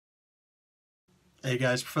Hey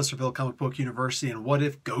guys, Professor Bill, Comic Book University, and What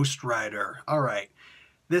If Ghost Rider? Alright,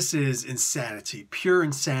 this is insanity, pure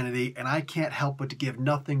insanity, and I can't help but to give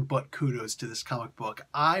nothing but kudos to this comic book.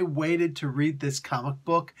 I waited to read this comic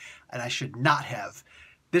book, and I should not have.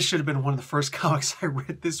 This should have been one of the first comics I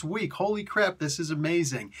read this week. Holy crap, this is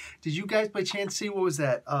amazing. Did you guys by chance see, what was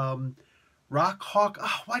that? Rock Hawk?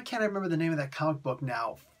 Oh, why can't I remember the name of that comic book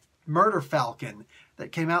now? Murder Falcon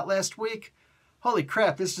that came out last week? Holy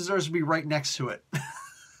crap, this deserves to be right next to it.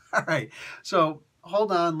 All right, so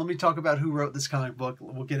hold on. Let me talk about who wrote this comic book.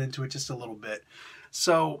 We'll get into it just a little bit.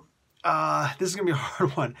 So this is going to be a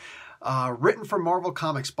hard one. Written for Marvel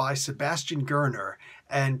Comics by Sebastian Gerner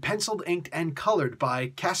and penciled, inked, and colored by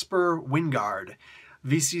Casper Wingard.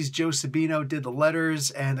 VC's Joe Sabino did the letters,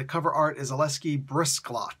 and the cover art is Oleski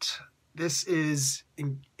Brisklot. This is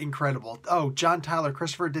incredible. Oh, John Tyler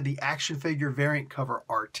Christopher did the action figure variant cover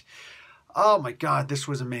art. Oh my God, this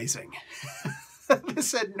was amazing.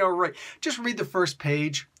 This had no right. Just read the first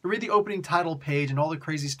page, read the opening title page and all the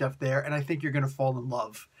crazy stuff there, and I think you're going to fall in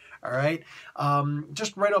love. All right?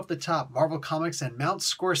 Just right off the top, Marvel Comics and Mount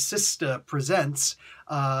Scorsista presents,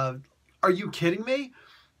 are you kidding me?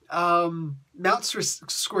 Mount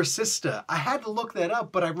Scorsista. I had to look that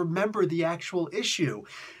up, but I remember the actual issue.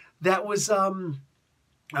 That was...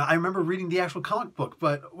 I remember reading the actual comic book,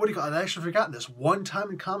 but what do you call it? I'd actually forgotten this. One time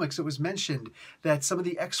in comics, it was mentioned that some of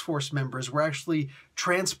the X-Force members were actually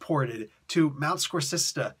transported to Mount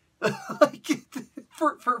Scorsista like,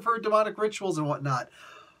 for demonic rituals and whatnot.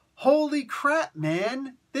 Holy crap,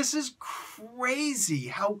 man. This is crazy.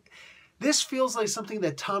 How this feels like something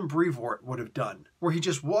that Tom Brevoort would have done, where he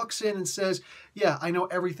just walks in and says, yeah, I know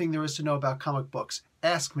everything there is to know about comic books.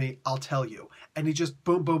 Ask me, I'll tell you. And he just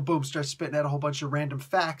boom, boom, boom, starts spitting out a whole bunch of random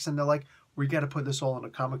facts, and they're like, we got to put this all in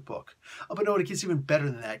a comic book. Oh, but no, it gets even better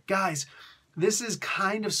than that. Guys, this is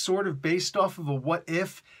kind of sort of based off of a what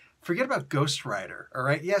if. Forget about Ghost Rider, all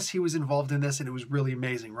right? Yes, he was involved in this, and it was really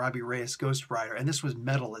amazing. Robbie Reyes, Ghost Rider, and this was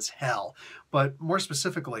metal as hell. But more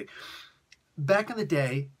specifically, back in the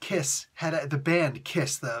day, K.I.S.S had the band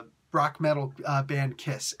K.I.S.S, the rock metal band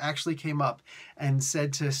K.I.S.S, actually came up and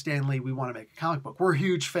said to Stan Lee, we want to make a comic book. We're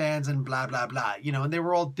huge fans and blah, blah, blah. You know, and they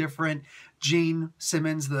were all different. Gene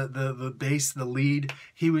Simmons, the bass, the lead,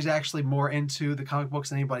 he was actually more into the comic books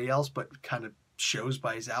than anybody else, but kind of shows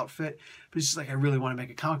by his outfit. But he's just like, I really want to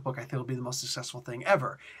make a comic book. I think it'll be the most successful thing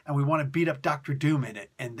ever. And we want to beat up Dr. Doom in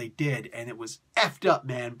it. And they did. And it was effed up,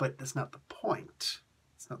 man. But that's not the point.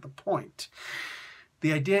 It's not the point.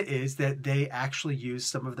 The idea is that they actually use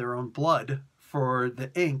some of their own blood for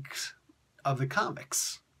the inks of the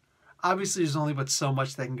comics. Obviously, there's only but so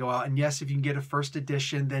much that can go out. And yes, if you can get a first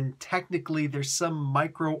edition, then technically there's some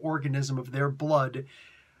microorganism of their blood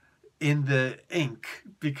in the ink,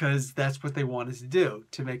 because that's what they wanted to do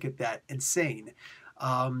to make it that insane.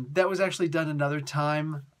 That was actually done another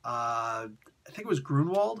time. I think it was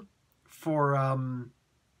Grunwald for...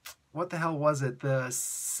 what the hell was it? The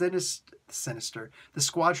the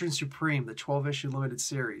Squadron Supreme, the 12-issue limited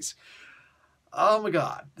series. Oh my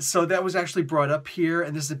God. So that was actually brought up here,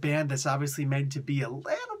 and this is a band that's obviously made to be a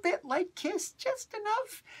little bit like K.I.S.S, just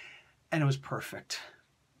enough. And it was perfect.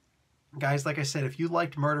 Guys, like I said, if you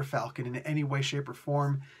liked Murder Falcon in any way, shape, or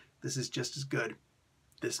form, this is just as good.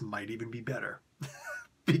 This might even be better.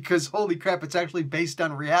 Because holy crap, it's actually based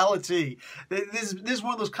on reality. This is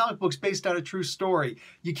one of those comic books based on a true story.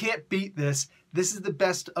 You can't beat this. This is the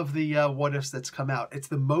best of the what ifs that's come out. It's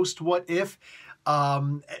the most what if.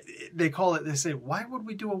 They call it, they say, why would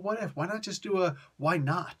we do a what if? Why not just do a why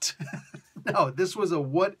not? No, this was a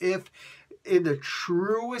what if in the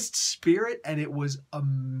truest spirit, and it was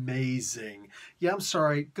amazing. Yeah, I'm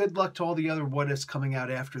sorry. Good luck to all the other what ifs coming out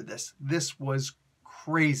after this. This was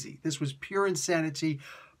crazy. This was pure insanity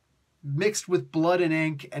mixed with blood and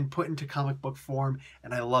ink and put into comic book form,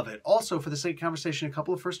 and I love it. Also, for the sake of conversation, a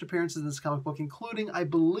couple of first appearances in this comic book, including, I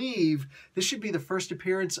believe, this should be the first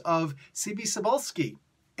appearance of C.B. Cebulski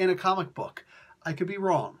in a comic book. I could be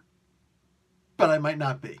wrong, but I might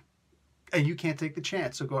not be. And you can't take the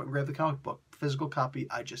chance, so go out and grab the comic book. Physical copy,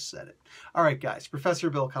 I just said it. All right, guys. Professor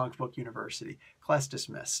Bill, Comic Book University. Class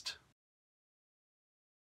dismissed.